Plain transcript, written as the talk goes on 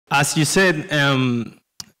as you said,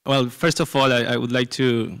 well, first of all, I would like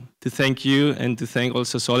to thank you and to thank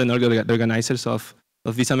also Sol and all the organizers of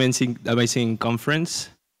this amazing conference.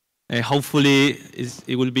 Hopefully,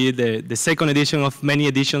 it will be the second edition of many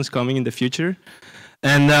editions coming in the future.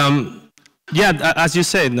 And yeah, as you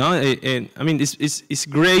said, no, I mean, it's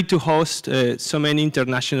great to host so many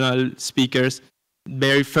international speakers,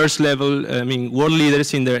 very first level, I mean, world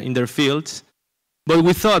leaders in their fields. But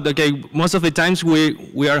we thought, okay, most of the times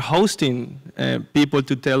we are hosting people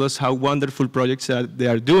to tell us how wonderful projects they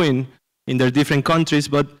are doing in their different countries.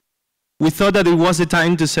 But we thought that it was the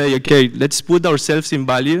time to say, okay, let's put ourselves in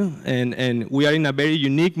value. And we are in a very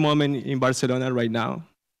unique moment in Barcelona right now.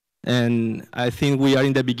 And I think we are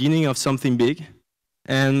in the beginning of something big.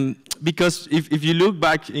 And because if you look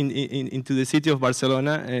back into the city of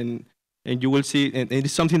Barcelona, and you will see, and it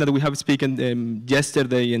is something that we have spoken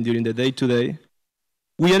yesterday and during the day today,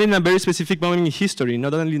 we are in a very specific moment in history,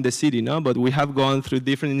 not only in the city, no, but we have gone through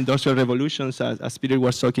different industrial revolutions, as Peter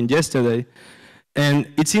was talking yesterday. And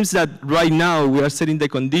it seems that right now we are setting the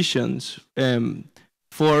conditions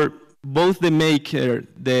for both the maker,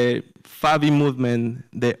 the FADi movement,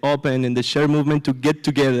 the open and the share movement to get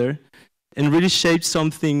together and really shape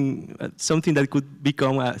something that could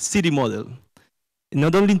become a city model.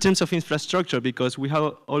 Not only in terms of infrastructure, because we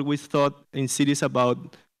have always thought in cities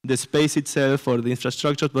about the space itself or the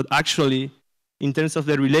infrastructure, but actually in terms of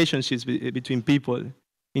the relationships between people,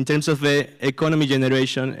 in terms of the economy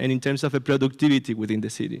generation, and in terms of the productivity within the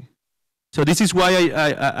city. So this is why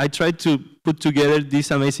I tried to put together these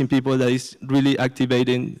amazing people that is really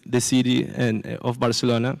activating the city of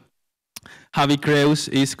Barcelona. Javier Creus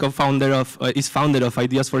is founder of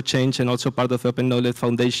Ideas for Change and also part of Open Knowledge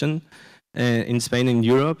Foundation in Spain and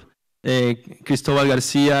Europe. Cristóbal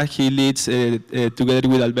Garcia, he leads together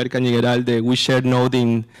with Albert Cañigueral the We Share node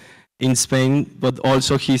in Spain, but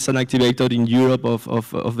also he's an activator in Europe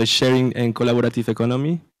of the sharing and collaborative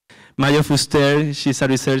economy. Mayo Fuster, she's a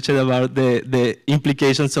researcher about the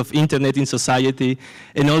implications of internet in society.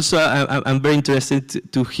 And also I'm very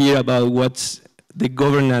interested to hear about what's the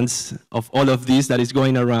governance of all of this that is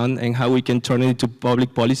going around and how we can turn it into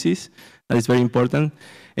public policies. That is very important.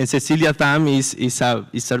 And Cecilia Tham is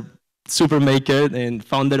a super maker and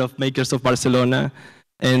founder of Makers of Barcelona,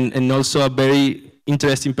 and also a very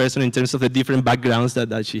interesting person in terms of the different backgrounds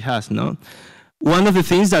that she has. No? One of the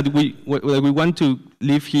things that we want to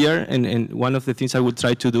leave here, and one of the things I will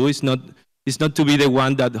try to do is not to be the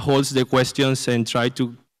one that holds the questions and try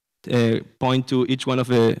to point to each one of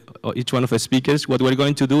the speakers. What we're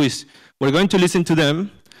going to do is we're going to listen to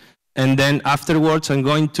them, and then afterwards I'm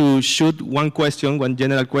going to shoot one question, one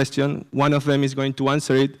general question. One of them is going to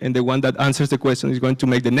answer it, and the one that answers the question is going to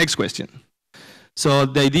make the next question. So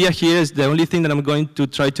the idea here is the only thing that I'm going to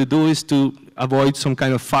try to do is to avoid some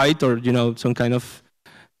kind of fight or some kind of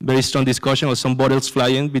very strong discussion or some bottles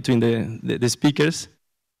flying between the speakers.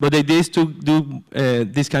 But the idea is to do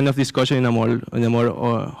this kind of discussion in a more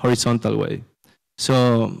horizontal way.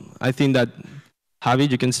 So I think that Javi,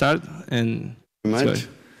 you can start. And very much.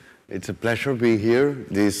 It's a pleasure being here.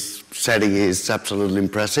 This setting is absolutely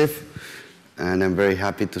impressive, and I'm very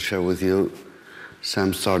happy to share with you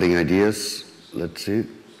some starting ideas. Let's see.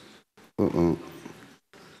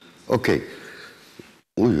 Okay.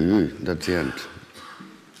 That's the end.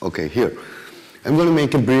 Okay, here. I'm going to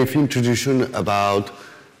make a brief introduction about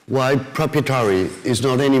why proprietary is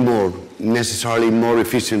not anymore necessarily more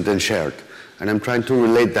efficient than shared. And I'm trying to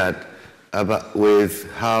relate that with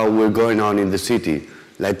how we're going on in the city,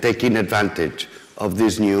 like taking advantage of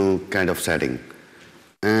this new kind of setting.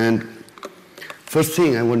 And first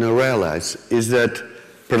thing I want to realize is that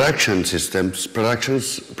production systems,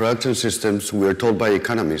 we're told by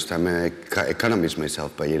economists, I'm an economist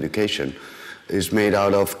myself by education, is made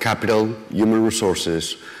out of capital, human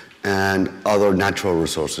resources, and other natural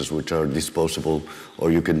resources which are disposable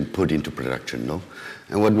or you can put into production, no?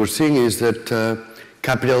 And what we're seeing is that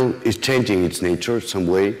capital is changing its nature some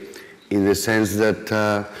way, in the sense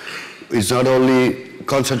that it's not only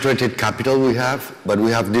concentrated capital we have, but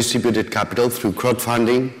we have distributed capital through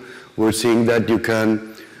crowdfunding. We're seeing that you can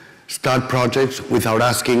start projects without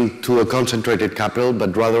asking to a concentrated capital,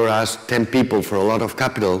 but rather ask 10 people for a lot of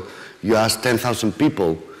capital. You ask 10,000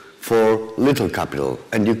 people for little capital,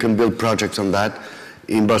 and you can build projects on that.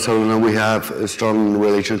 In Barcelona, we have strong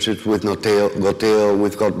relationships with Goteo,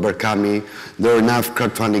 with Berkami. There are enough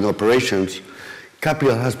crowdfunding operations.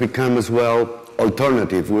 Capital has become as well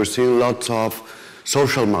alternative. We're seeing lots of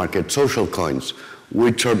social markets, social coins,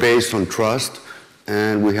 which are based on trust.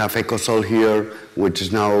 And we have Ecosol here, which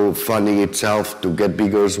is now funding itself to get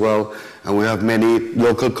bigger as well. and we have many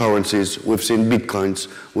local currencies. We've seen bitcoins,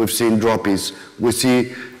 we've seen droppies, we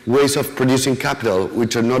see ways of producing capital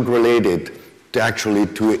which are not related to actually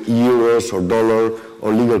to euros or dollar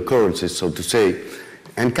or legal currencies, so to say.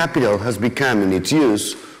 And capital has become, in its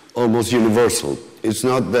use, almost universal. It's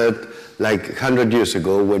not that like 100 years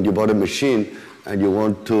ago when you bought a machine and you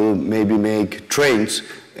want to maybe make trains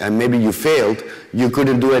and maybe you failed, you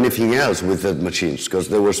couldn't do anything else with the machines because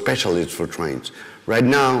they were specialists for trains. Right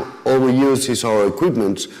now, all we use is our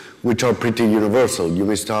equipments, which are pretty universal. You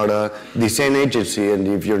may start a design agency, and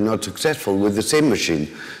if you're not successful with the same machine,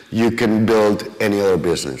 you can build any other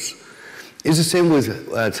business. It's the same with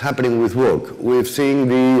what's happening with work. We've seen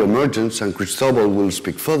the emergence, and Cristóbal will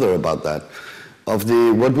speak further about that, of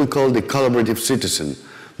what we call the collaborative citizen.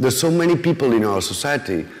 There's so many people in our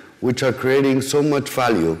society which are creating so much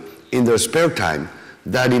value in their spare time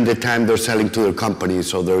that in the time they're selling to their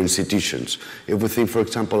companies or their institutions. If we think, for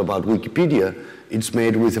example, about Wikipedia, it's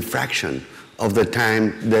made with a fraction of the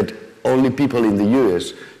time that only people in the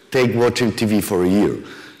US take watching TV for a year.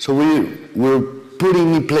 So we're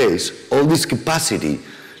putting in place all this capacity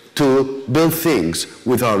to build things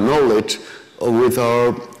with our knowledge, or with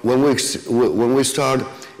our, when we start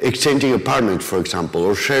exchanging apartments, for example,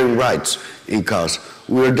 or sharing rights in cars,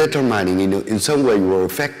 we're determining in some way we're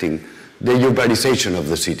affecting the urbanization of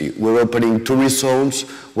the city. We're opening tourist zones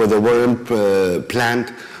where they weren't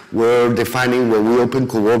planned. We're defining, when we open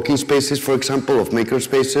co-working spaces, for example, of maker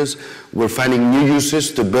spaces, we're finding new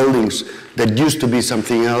uses to buildings that used to be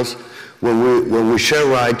something else. When we share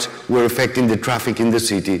rights, we're affecting the traffic in the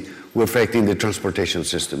city, we're affecting the transportation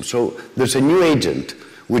system. So there's a new agent,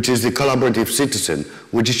 which is the collaborative citizen,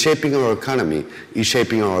 which is shaping our economy, is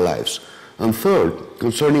shaping our lives. And third,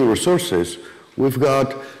 concerning resources, we've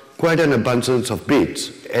got quite an abundance of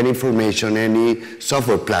bits, any information, any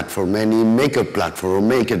software platform, any maker platform or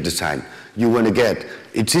maker design you want to get.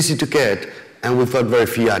 It's easy to get, and we've got very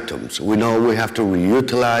few atoms. We know we have to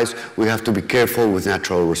reutilize, we have to be careful with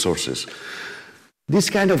natural resources. This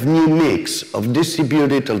kind of new mix of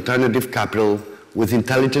distributed alternative capital with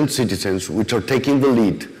intelligent citizens which are taking the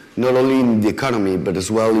lead, not only in the economy, but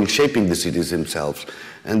as well in shaping the cities themselves.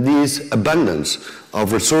 And this abundance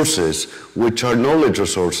of resources, which are knowledge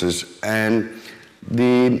resources, and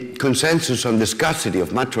the consensus on the scarcity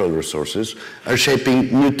of natural resources are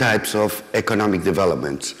shaping new types of economic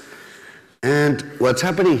developments. And what's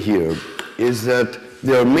happening here is that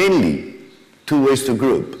there are mainly two ways to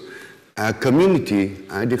group. A community,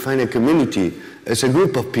 I define a community as a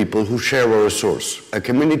group of people who share a resource. A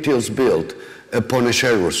community is built upon a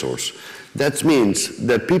shared resource. That means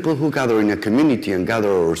that people who gather in a community and gather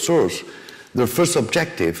a resource, their first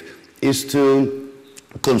objective is to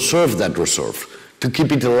conserve that resource, to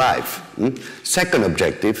keep it alive. Second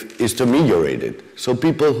objective is to ameliorate it. So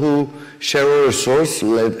people who share a resource,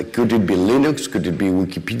 could it be Linux, could it be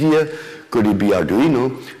Wikipedia, could it be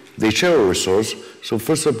Arduino, they share a resource. So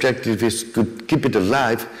first objective is to keep it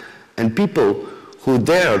alive, and people who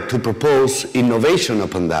dare to propose innovation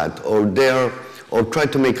upon that, or try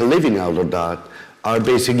to make a living out of that, are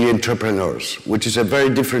basically entrepreneurs, which is a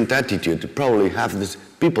very different attitude. Probably half the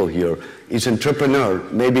people here is entrepreneur,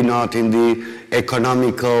 maybe not in the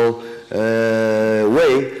economical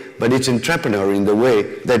way, but it's entrepreneur in the way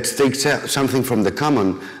that takes something from the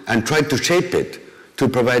common and try to shape it to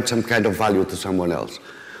provide some kind of value to someone else.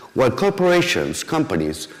 While corporations,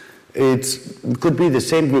 companies, it could be the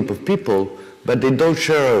same group of people, but they don't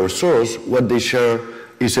share a resource. What they share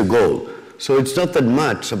is a goal. So it's not that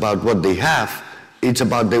much about what they have, it's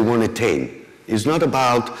about they want to attain. It's not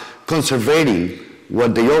about conserving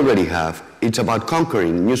what they already have, it's about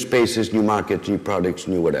conquering new spaces, new markets, new products,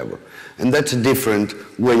 new whatever. And that's a different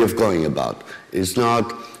way of going about. It's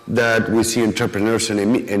not that we see entrepreneurs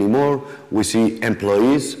anymore, we see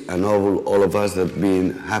employees, and all of us that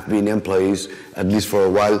have been employees, at least for a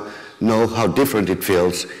while, know how different it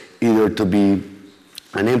feels either to be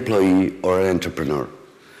an employee or an entrepreneur.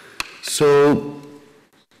 So,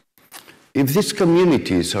 if these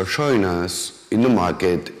communities are showing us in the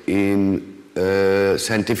market, in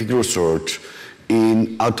scientific research,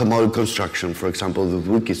 in automotive construction, for example, with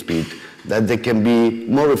Wikispeed, that they can be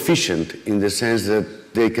more efficient in the sense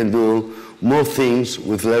that they can do more things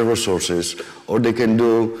with less resources, or they can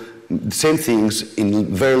do the same things in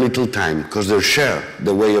very little time because they share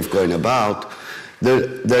the way of going about.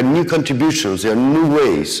 There are new contributions, there are new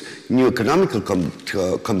ways, new economical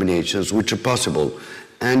combinations which are possible.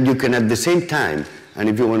 And you can at the same time, and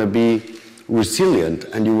if you want to be resilient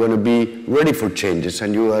and you want to be ready for changes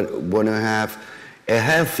and you want to have a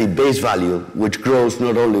healthy base value which grows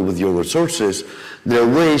not only with your resources, there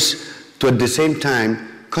are ways to at the same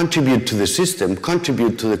time contribute to the system,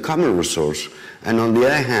 contribute to the common resource, and on the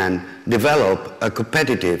other hand, develop a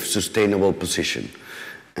competitive, sustainable position.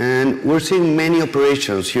 And we're seeing many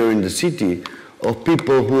operations here in the city of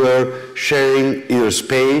people who are sharing either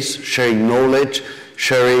space, sharing knowledge,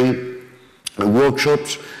 sharing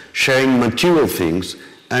workshops, sharing material things,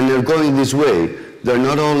 and they're going this way. They're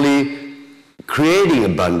not only creating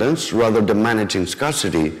abundance rather than managing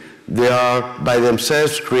scarcity, they are by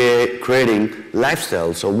themselves creating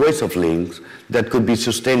lifestyles or ways of living that could be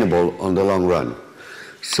sustainable on the long run.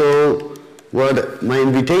 So what my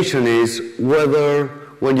invitation is, whether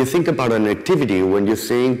when you think about an activity, when you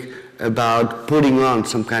think about putting on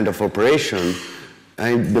some kind of operation,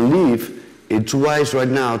 I believe it's wise right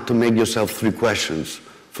now to make yourself 3 questions.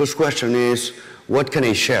 First question is, what can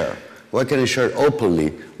I share? What can I share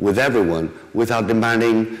openly with everyone without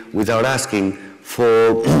demanding, without asking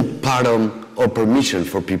for pardon or permission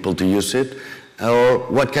for people to use it? Or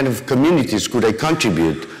what kind of communities could I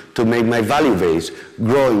contribute to make my value base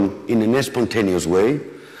growing in a spontaneous way?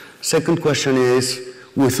 Second question is,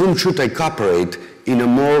 with whom should I cooperate in a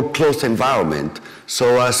more closed environment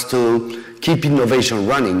so as to keep innovation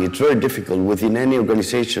running? It's very difficult within any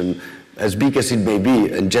organization, as big as it may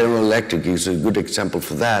be, and General Electric is a good example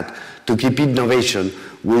for that, to keep innovation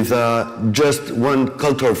with just one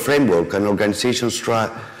cultural framework. And organizations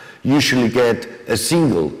usually get a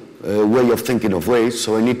single way of thinking of ways,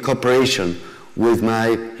 so I need cooperation with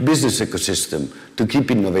my business ecosystem to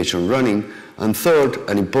keep innovation running. And third,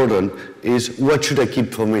 and important, is what should I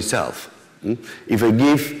keep for myself? If I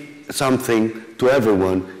give something to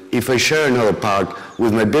everyone, if I share another part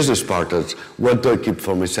with my business partners, what do I keep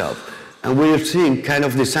for myself? And we are seeing kind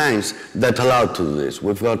of designs that allow to do this.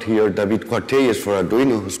 We've got here David Quartelles for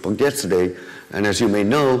Arduino, who spoke yesterday, and as you may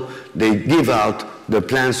know, they give out the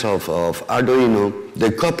plans of Arduino.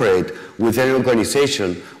 They cooperate with an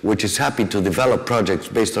organization which is happy to develop projects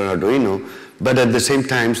based on Arduino, but at the same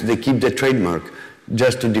time, they keep the trademark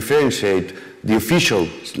just to differentiate the official,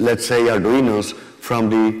 let's say, Arduinos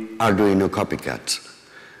from the Arduino copycats.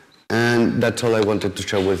 And that's all I wanted to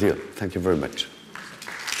share with you. Thank you very much.